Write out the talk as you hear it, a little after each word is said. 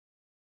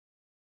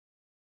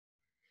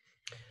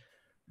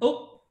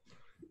Oh,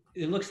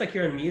 it looks like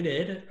you're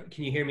unmuted.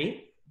 Can you hear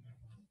me?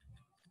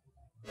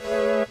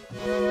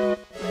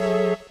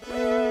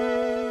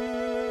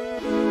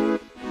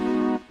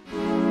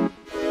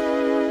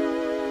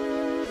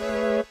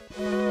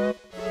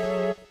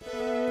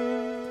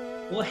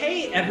 Well,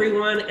 hey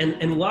everyone,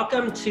 and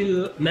welcome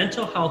to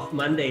Mental Health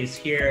Mondays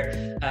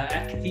here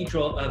at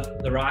Cathedral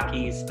of the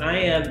Rockies. I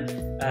am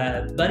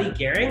Buddy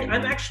Gharring.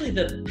 I'm actually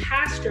the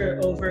pastor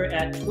over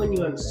at Twin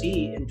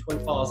UMC in Twin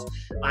Falls,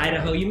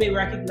 Idaho. You may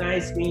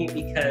recognize me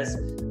because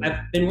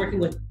I've been working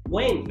with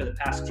Wayne for the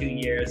past 2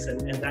 years,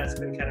 and that's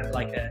been kind of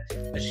like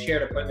a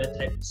shared appointment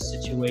type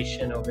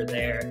situation over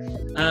there.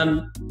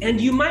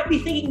 And you might be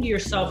thinking to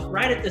yourself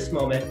right at this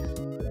moment,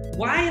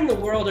 why in the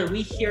world are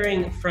we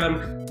hearing from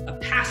a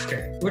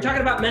pastor? We're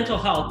talking about mental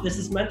health. This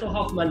is Mental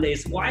Health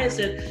Mondays. Why is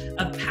it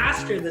a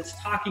pastor that's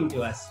talking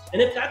to us?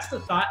 And if that's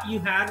the thought you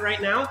had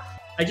right now,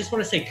 I just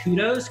want to say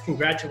kudos,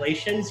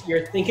 congratulations.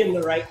 You're thinking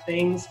the right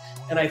things,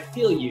 and I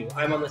feel you.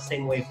 I'm on the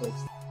same wavelength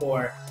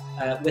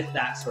with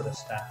that sort of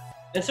stuff.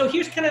 And so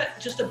here's kind of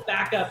just a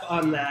backup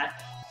on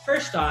that.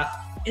 First off,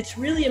 it's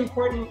really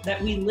important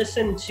that we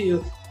listen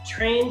to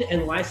trained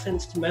and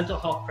licensed mental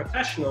health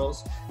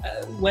professionals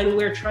when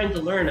we're trying to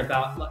learn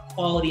about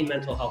quality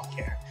mental health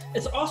care.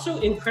 It's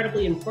also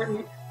incredibly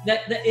important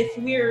that if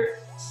we're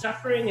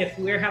suffering, if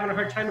we're having a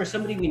hard time, or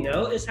somebody we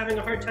know is having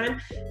a hard time,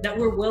 that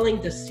we're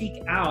willing to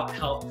seek out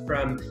help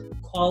from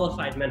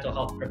qualified mental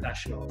health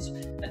professionals.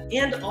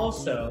 And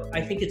also,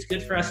 I think it's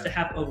good for us to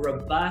have a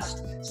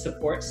robust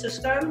support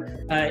system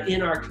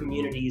in our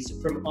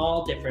communities from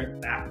all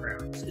different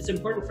backgrounds. It's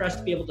important for us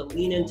to be able to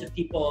lean into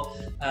people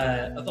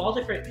of all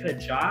different kind of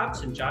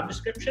jobs and job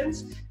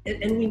descriptions.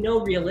 And we know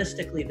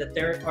realistically that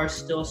there are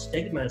still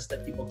stigmas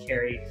that people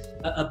carry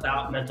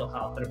about mental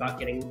health and about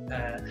getting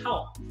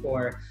help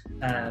for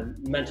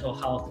mental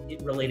health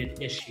related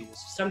issues.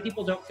 Some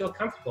people don't feel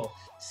comfortable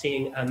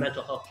seeing a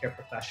mental health care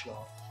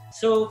professional.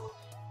 So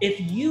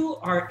if you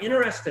are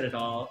interested at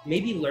all,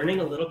 maybe learning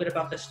a little bit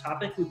about this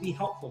topic would be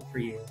helpful for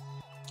you.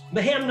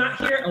 But hey, I'm not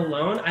here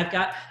alone. I've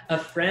got a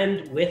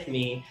friend with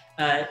me.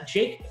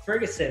 Jake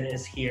Ferguison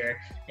is here.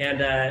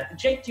 And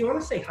Jake, do you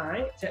want to say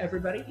hi to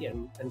everybody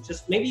and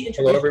just maybe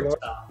introduce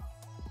yourself?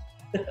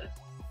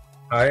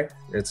 Hi,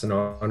 it's an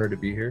honor to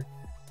be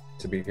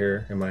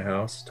here in my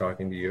house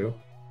talking to you,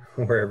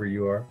 wherever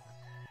you are.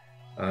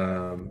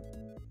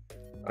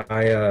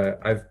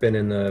 I've been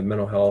in the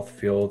mental health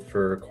field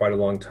for quite a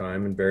long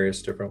time in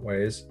various different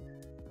ways.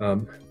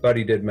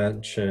 Buddy did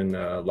mention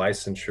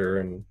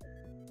licensure, and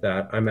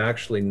that I'm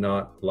actually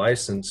not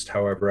licensed.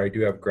 However, I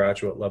do have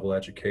graduate level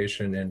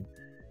education in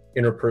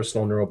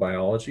interpersonal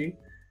neurobiology.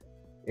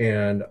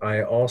 And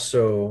I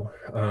also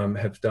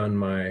have done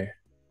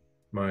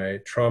my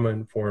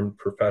trauma-informed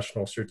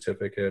professional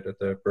certificate at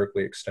the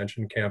Berkeley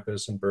Extension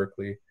campus in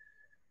Berkeley.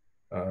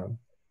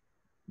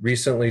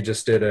 Recently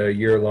just did a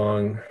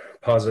year-long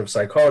positive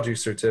psychology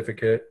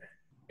certificate.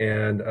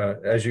 And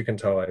as you can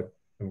tell,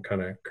 I'm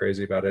kind of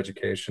crazy about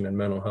education and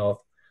mental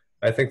health.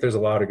 I think there's a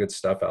lot of good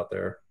stuff out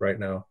there right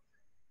now.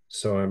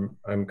 So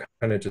I'm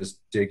kind of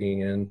just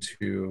digging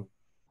into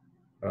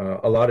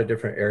a lot of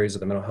different areas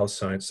of the mental health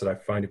science that I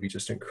find to be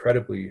just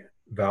incredibly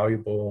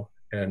valuable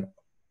and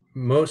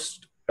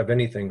most of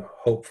anything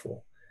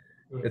hopeful.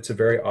 It's a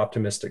very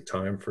optimistic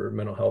time for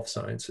mental health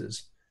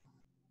sciences.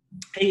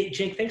 Hey,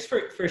 Jake, thanks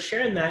for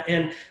sharing that.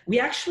 And we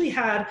actually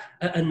had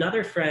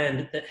another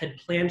friend that had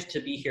planned to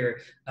be here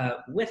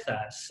with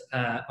us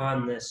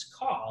on this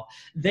call.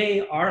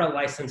 They are a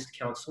licensed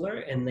counselor,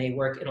 and they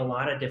work in a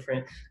lot of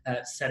different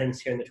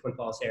settings here in the Twin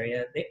Falls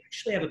area. They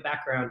actually have a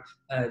background,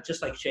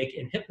 just like Jake,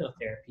 in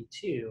hypnotherapy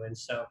too. And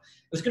so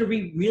it was going to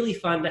be really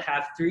fun to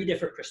have 3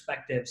 different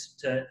perspectives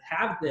to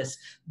have this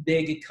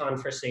big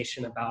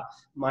conversation about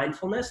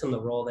mindfulness and the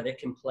role that it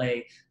can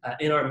play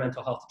in our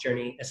mental health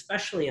journey,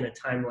 especially in a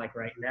time like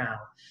right now.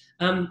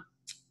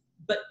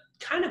 But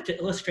kind of to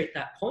illustrate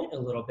that point a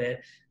little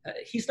bit,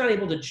 he's not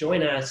able to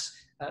join us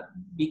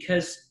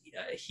because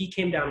he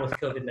came down with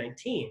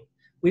COVID-19.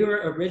 We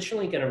were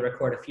originally going to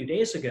record a few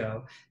days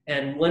ago,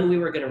 and when we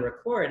were going to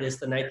record is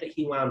the night that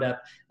he wound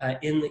up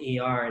in the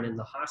ER and in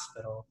the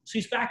hospital. So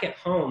he's back at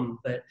home,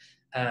 but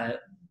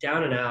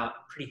down and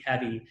out, pretty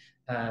heavy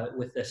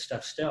with this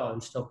stuff still,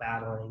 and still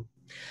battling.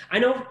 I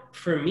know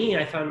for me,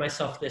 I found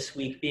myself this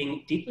week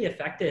being deeply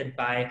affected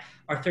by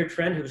our third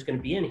friend who was going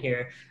to be in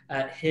here,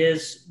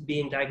 his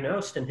being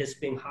diagnosed and his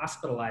being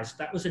hospitalized.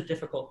 That was a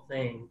difficult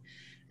thing.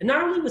 And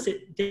not only was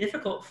it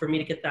difficult for me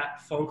to get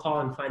that phone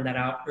call and find that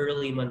out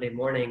early Monday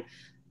morning,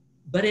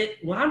 but it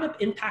wound up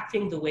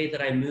impacting the way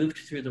that I moved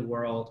through the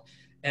world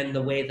and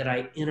the way that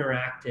I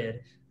interacted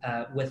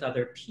with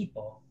other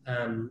people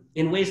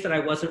in ways that I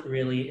wasn't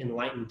really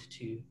enlightened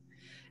to.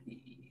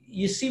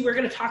 You see, we're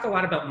going to talk a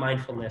lot about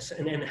mindfulness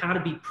and how to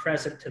be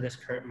present to this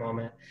current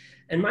moment.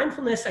 And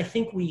mindfulness, I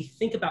think we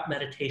think about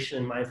meditation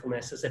and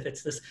mindfulness as if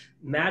it's this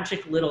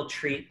magic little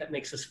treat that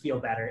makes us feel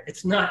better.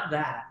 It's not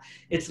that.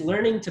 It's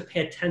learning to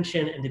pay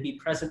attention and to be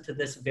present to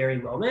this very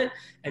moment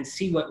and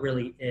see what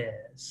really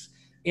is.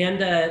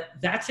 And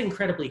that's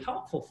incredibly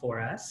helpful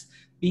for us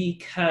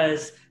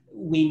because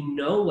we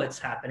know what's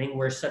happening.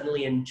 We're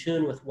suddenly in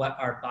tune with what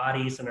our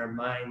bodies and our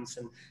minds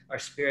and our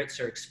spirits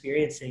are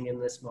experiencing in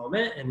this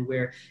moment. And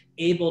we're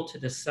able to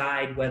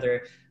decide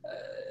whether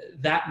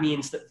that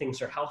means that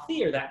things are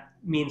healthy or that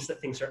means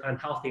that things are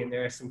unhealthy. And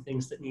there are some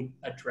things that need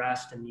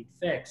addressed and need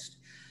fixed.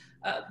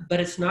 But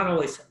it's not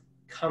always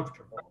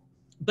comfortable.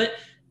 But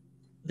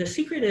the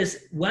secret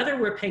is whether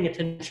we're paying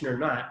attention or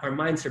not, our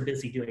minds are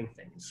busy doing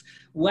things.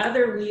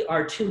 Whether we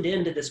are tuned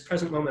into this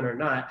present moment or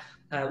not,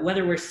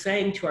 whether we're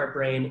saying to our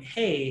brain,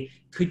 hey,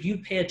 could you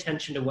pay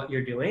attention to what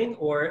you're doing?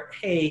 Or,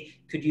 hey,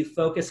 could you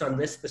focus on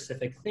this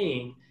specific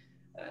thing?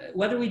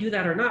 Whether we do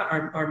that or not,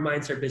 our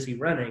minds are busy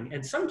running.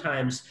 And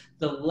sometimes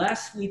the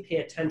less we pay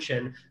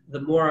attention,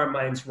 the more our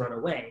minds run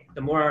away.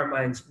 The more our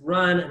minds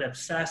run and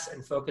obsess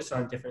and focus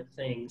on different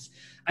things.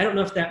 I don't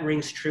know if that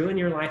rings true in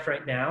your life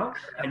right now.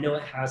 I know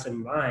it has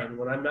in mine.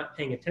 When I'm not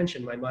paying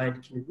attention, my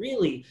mind can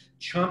really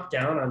chomp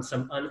down on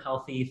some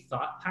unhealthy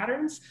thought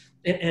patterns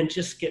and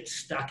just get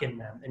stuck in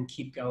them and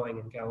keep going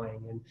and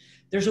going. And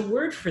there's a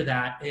word for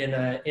that in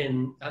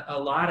a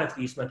lot of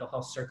these mental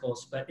health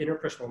circles, but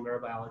interpersonal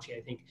neurobiology,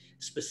 I think,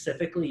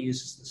 specifically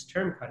uses this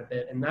term quite a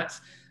bit, and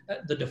that's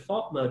the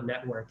default mode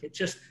network. It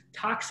just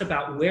talks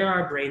about where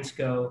our brains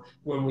go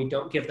when we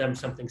don't give them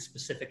something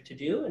specific to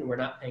do and we're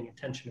not paying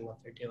attention to what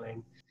they're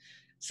doing.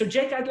 So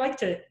Jake, I'd like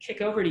to kick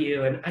over to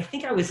you, and I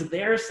think I was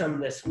there some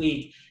this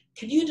week.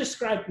 Could you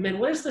describe, man,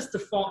 what is this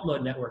default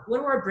mode network? What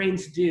do our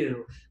brains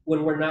do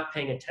when we're not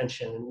paying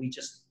attention and we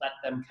just let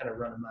them kind of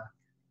run amok?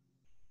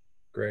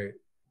 Great.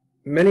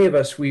 Many of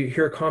us, we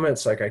hear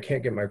comments like, I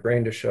can't get my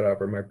brain to shut up,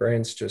 or my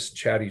brain's just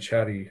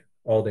chatty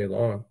all day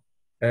long.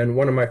 And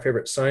one of my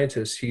favorite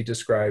scientists, he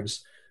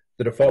describes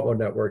the default mode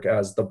network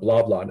as the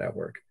blah, blah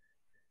network.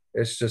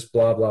 It's just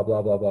blah, blah,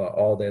 blah, blah, blah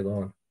all day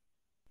long.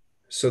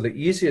 So the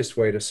easiest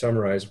way to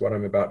summarize what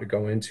I'm about to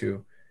go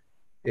into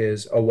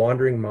is a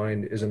wandering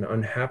mind is an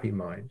unhappy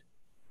mind.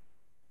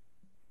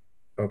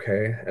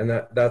 Okay, and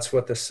that's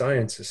what the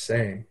science is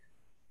saying.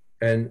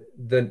 And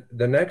the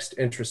next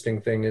interesting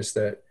thing is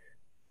that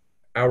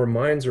our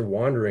minds are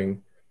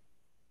wandering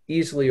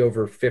easily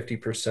over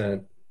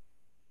 50%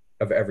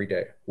 of every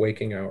day,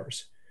 waking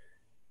hours.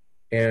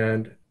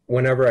 And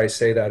whenever I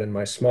say that in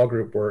my small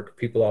group work,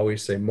 people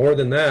always say, more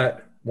than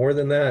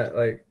that,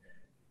 like,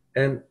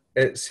 and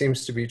it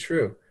seems to be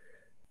true.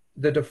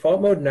 The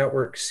default mode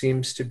network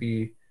seems to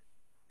be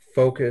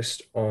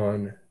focused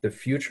on the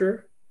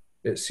future.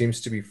 It seems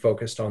to be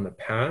focused on the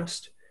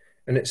past.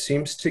 And it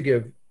seems to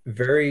give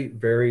very,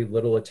 very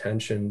little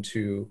attention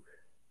to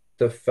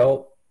the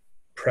felt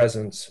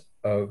presence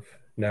of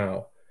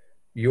now,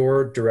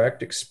 your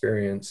direct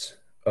experience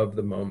of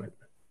the moment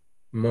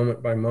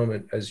by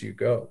moment as you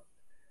go.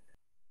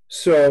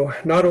 So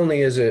not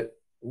only is it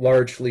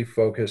largely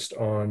focused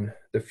on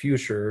the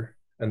future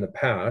and the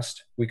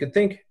past, we could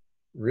think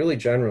really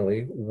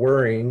generally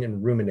worrying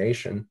and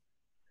rumination.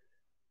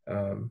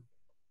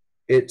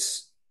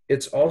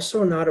 It's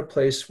also not a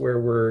place where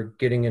we're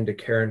getting into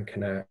care and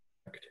connect,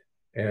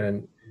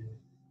 and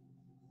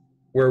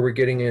where we're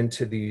getting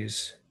into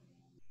these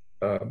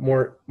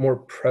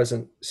more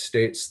present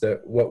states,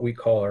 that what we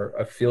call are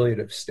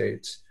affiliative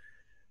states.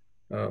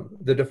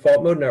 The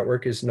default mode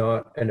network is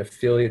not an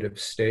affiliative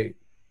state.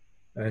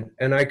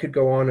 And I could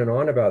go on and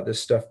on about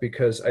this stuff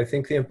because I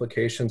think the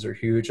implications are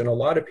huge, and a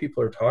lot of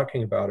people are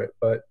talking about it,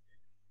 but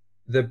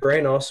the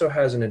brain also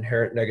has an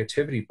inherent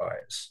negativity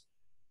bias.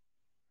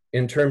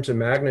 In terms of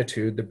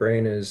magnitude, the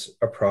brain is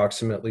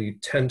approximately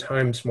 10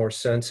 times more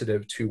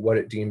sensitive to what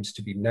it deems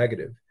to be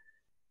negative.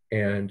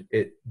 And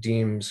it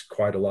deems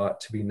quite a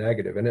lot to be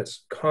negative, and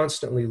it's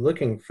constantly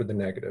looking for the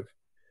negative.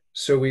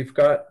 So we've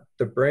got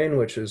the brain,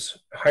 which is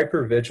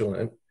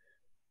hypervigilant,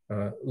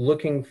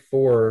 looking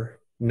for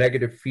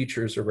negative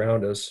features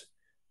around us,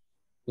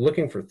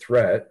 looking for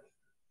threat,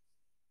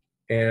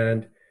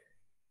 and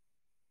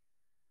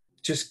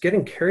just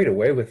getting carried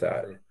away with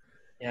that.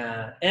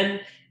 Yeah,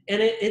 and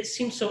it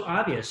seems so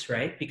obvious,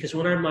 right? Because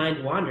when our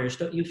mind wanders,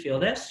 don't you feel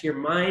this? Your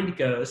mind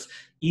goes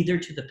either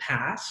to the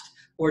past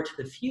or to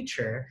the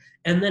future,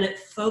 and then it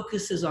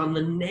focuses on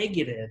the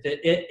negative.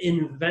 It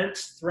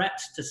invents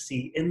threats to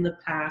see in the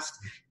past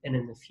and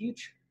in the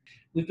future.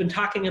 We've been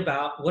talking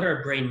about what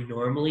our brain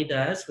normally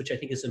does, which I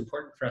think is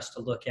important for us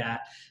to look at,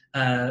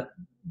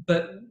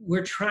 but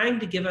we're trying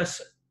to give us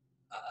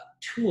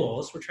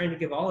tools. We're trying to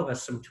give all of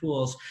us some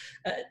tools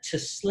to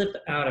slip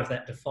out of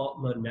that default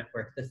mode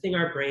network, the thing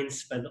our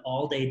brains spend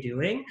all day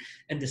doing,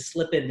 and to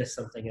slip into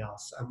something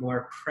else, a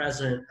more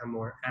present, a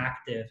more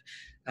active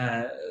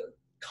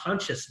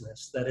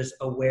consciousness that is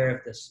aware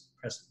of this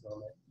present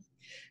moment.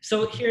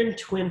 So here in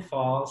Twin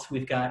Falls,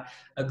 we've got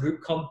a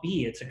group called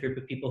B. It's a group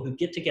of people who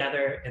get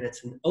together, and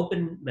it's an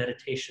open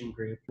meditation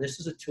group. This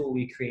is a tool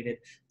we created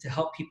to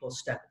help people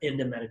step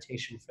into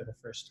meditation for the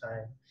first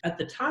time. At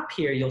the top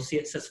here, you'll see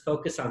it says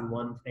focus on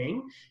one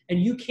thing, and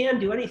you can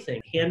do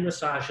anything. Hand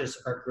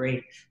massages are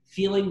great.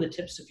 Feeling the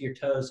tips of your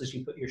toes as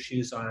you put your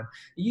shoes on.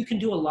 You can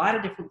do a lot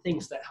of different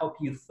things that help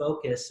you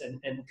focus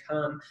and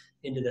come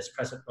into this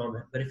present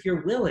moment. But if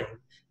you're willing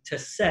to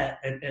set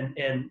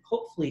and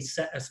hopefully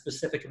set a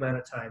specific amount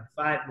of time,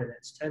 5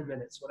 minutes, 10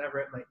 minutes, whatever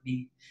it might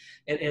be,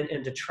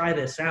 and to try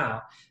this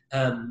out,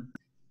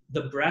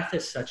 the breath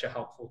is such a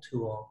helpful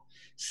tool.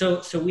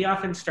 So we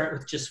often start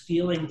with just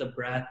feeling the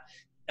breath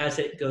as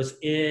it goes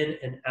in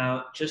and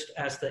out, just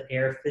as the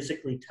air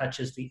physically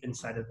touches the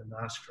inside of the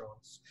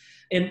nostrils.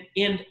 And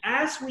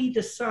as we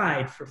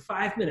decide for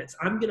 5 minutes,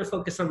 I'm going to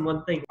focus on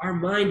one thing, our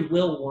mind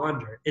will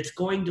wander. It's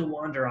going to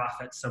wander off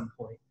at some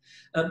point.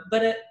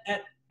 But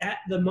at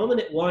the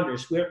moment it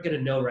wanders, we aren't going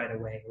to know right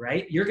away,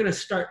 right? You're going to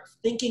start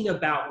thinking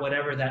about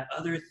whatever that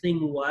other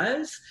thing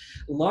was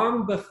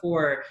long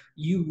before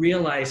you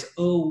realize,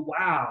 oh,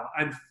 wow,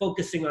 I'm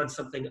focusing on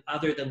something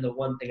other than the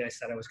one thing I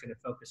said I was going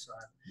to focus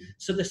on.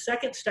 So the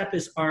second step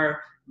is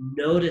our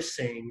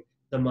noticing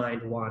the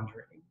mind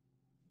wandering.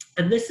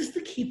 And this is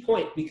the key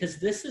point, because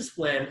this is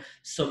when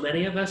so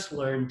many of us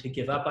learn to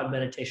give up on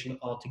meditation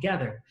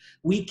altogether.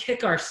 We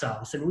kick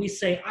ourselves and we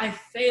say, I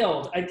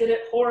failed. I did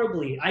it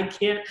horribly. I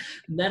can't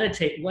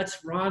meditate.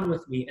 What's wrong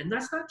with me? And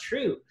that's not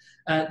true.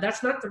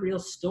 That's not the real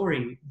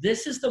story.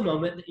 This is the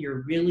moment that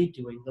you're really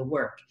doing the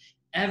work.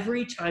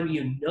 Every time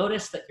you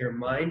notice that your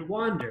mind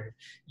wandered,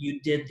 you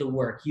did the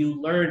work. You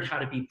learned how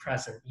to be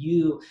present.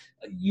 You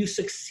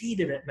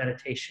succeeded at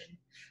meditation.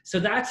 So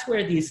that's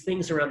where these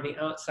things around the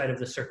outside of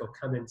the circle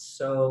come in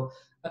so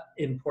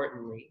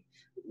importantly.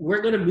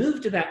 We're going to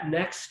move to that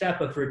next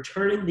step of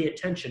returning the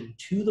attention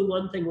to the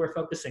one thing we're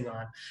focusing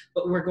on,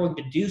 but we're going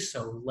to do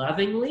so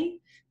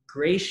lovingly,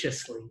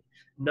 graciously,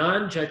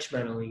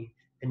 non-judgmentally,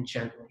 and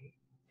gently.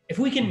 If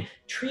we can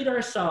treat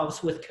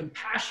ourselves with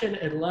compassion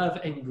and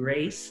love and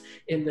grace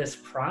in this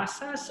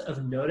process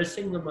of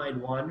noticing the mind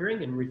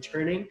wandering and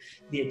returning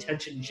the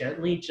attention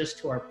gently just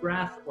to our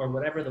breath or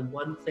whatever the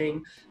one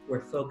thing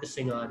we're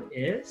focusing on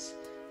is,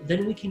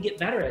 then we can get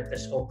better at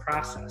this whole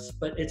process.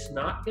 But it's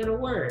not going to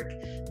work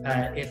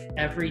if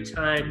every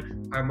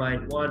time our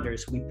mind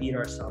wanders, we beat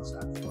ourselves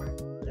up for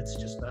it. That's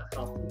just not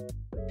healthy.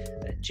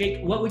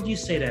 Jake, what would you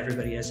say to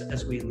everybody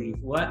as we leave?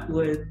 What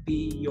would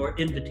be your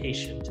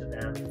invitation to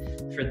them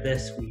for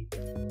this week?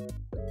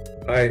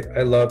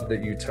 I love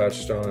that you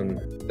touched on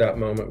that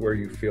moment where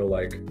you feel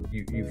like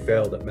you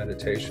failed at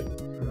meditation.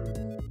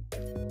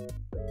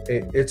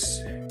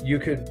 You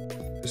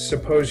could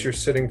suppose you're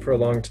sitting for a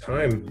long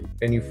time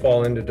and you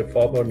fall into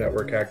default mode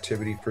network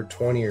activity for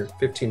 20 or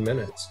 15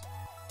 minutes.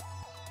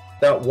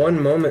 That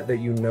one moment that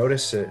you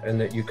notice it and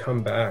that you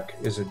come back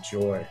is a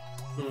joy.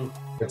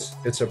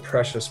 It's a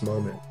precious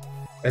moment,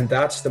 and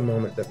that's the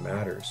moment that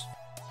matters.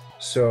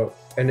 So,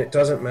 and it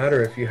doesn't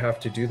matter if you have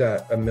to do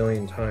that a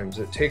million times.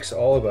 It takes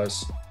all of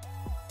us,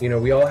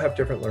 we all have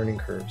different learning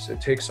curves. It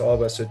takes all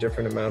of us a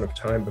different amount of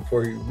time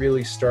before you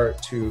really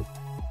start to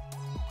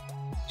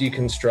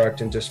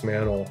deconstruct and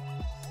dismantle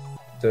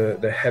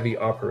the heavy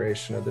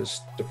operation of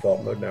this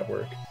default mode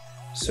network.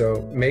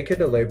 So make it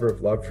a labor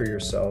of love for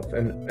yourself,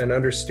 and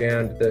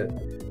understand that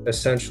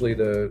essentially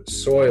the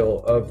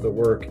soil of the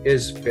work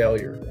is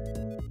failure.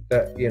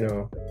 That,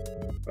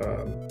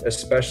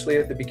 especially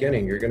at the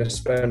beginning, you're going to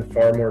spend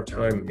far more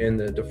time in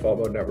the default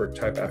mode network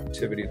type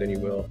activity than you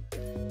will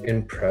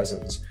in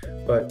presence.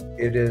 But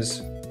it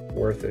is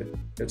worth it.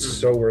 It's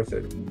so worth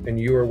it. And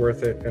you are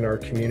worth it, and our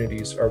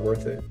communities are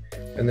worth it.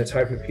 And the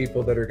type of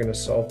people that are going to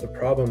solve the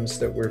problems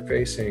that we're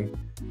facing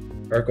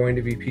are going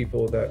to be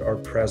people that are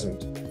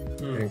present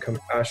and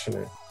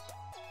compassionate.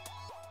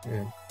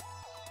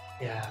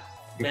 Yeah.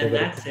 Man,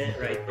 that's it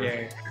right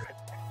there.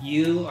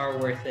 You are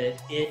worth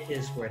it. It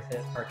is worth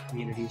it. Our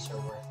communities are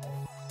worth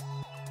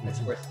it.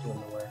 It's worth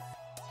doing the work.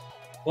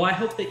 Well, I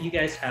hope that you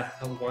guys have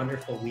a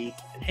wonderful week.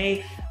 And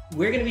hey,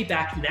 we're going to be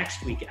back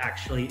next week,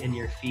 actually, in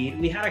your feed.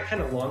 We had a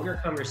kind of longer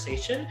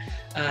conversation.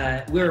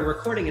 We're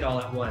recording it all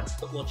at once,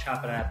 but we'll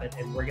chop it up,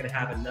 and we're going to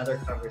have another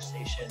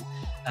conversation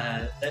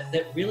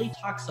that really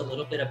talks a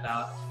little bit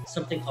about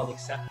something called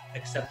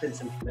acceptance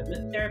and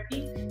commitment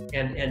therapy,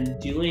 and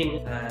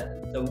doing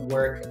the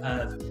work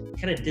of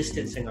kind of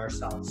distancing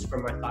ourselves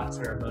from our thoughts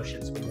and our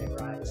emotions when they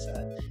rise.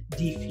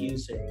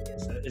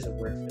 Defusing is a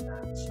word for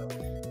that. So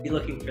be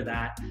looking for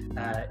that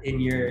in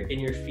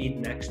your feed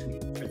next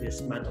week for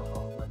this mental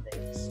health